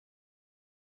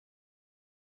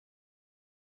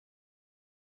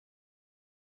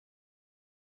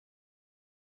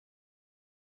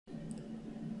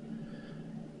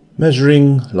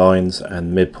Measuring lines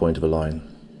and midpoint of a line.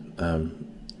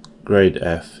 Grade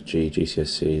F, G,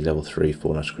 GCSE, level 3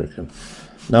 for national curriculum.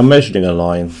 Now measuring a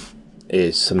line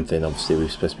is something obviously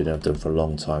we've supposed to be done for a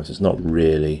long time, so it's not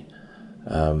really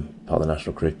part of the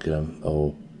national curriculum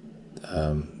or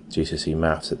GCSE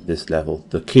maths at this level.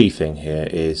 The key thing here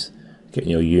is getting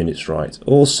your units right.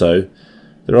 Also,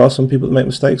 there are some people that make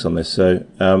mistakes on this, so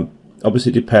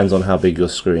obviously it depends on how big your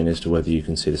screen is to whether you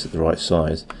can see this at the right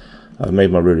size. I've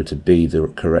made my ruler to be the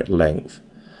correct length.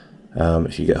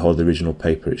 If you get hold of the original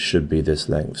paper, it should be this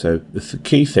length. So the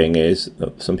key thing is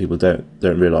that some people don't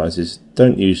realise is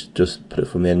don't just put it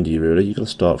from the end of your ruler. You've got to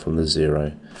start from the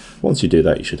 0. Once you do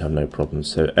that, you should have no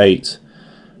problems. So 8,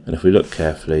 and if we look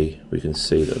carefully, we can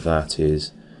see that that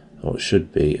is, or it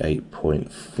should be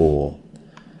 8.4.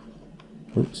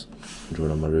 Oops, I'm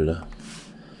drawing on my ruler.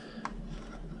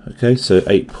 Okay, so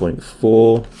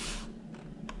 8.4.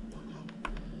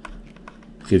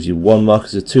 Gives you 1 mark.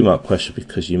 It's a 2-mark question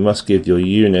because you must give your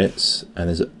units,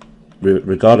 and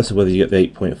regardless of whether you get the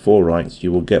 8.4 right,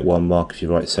 you will get 1 mark if you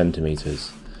write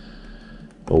centimetres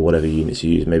or whatever units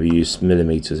you use. Maybe you use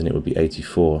millimetres and it would be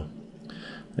 84.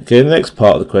 Okay, the next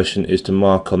part of the question is to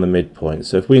mark on the midpoint.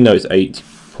 So if we know it's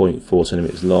 8.4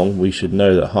 centimetres long, we should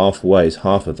know that halfway is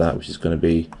half of that, which is going to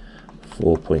be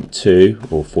 4.2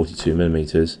 or 42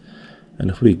 millimetres. And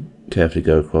if we carefully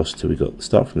go across till we got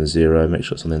start from the 0, make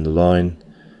sure it's on the end of the line,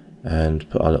 and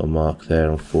put our little mark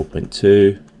there on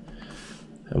 4.2,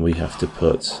 and we have to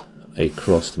put a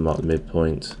cross to mark the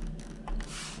midpoint,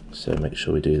 so make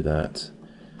sure we do that.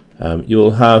 You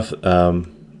will have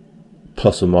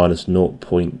plus or minus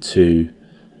 0.2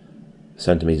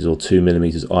 centimetres or 2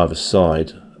 millimetres either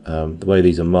side. The way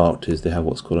these are marked is they have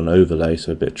what's called an overlay,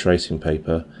 so a bit of tracing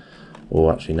paper,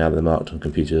 or actually now they're marked on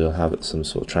computers, they'll have some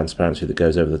sort of transparency that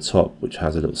goes over the top, which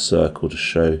has a little circle to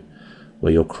show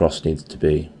where your cross needs to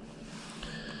be.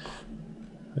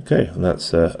 Okay, and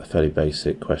that's a fairly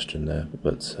basic question there,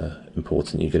 but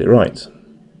important you get it right.